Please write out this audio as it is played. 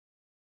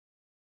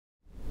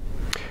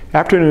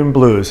Afternoon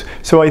Blues.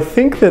 So I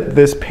think that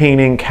this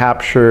painting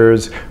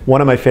captures one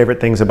of my favorite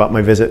things about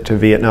my visit to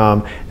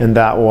Vietnam, and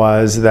that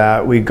was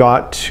that we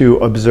got to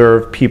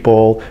observe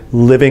people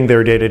living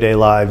their day-to-day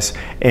lives.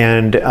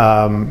 And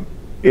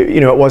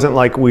it wasn't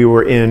like we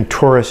were in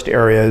tourist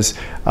areas.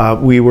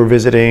 We were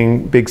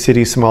visiting big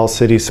cities,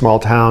 small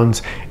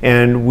towns,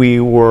 and we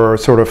were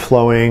sort of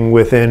flowing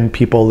within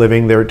people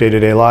living their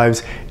day-to-day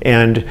lives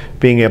and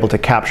being able to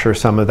capture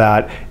some of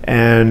that.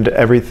 And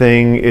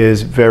everything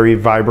is very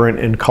vibrant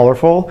and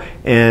colorful,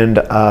 and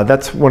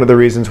that's one of the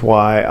reasons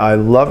why I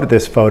loved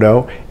this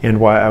photo and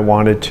why I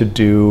wanted to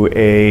do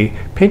a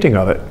painting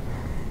of it.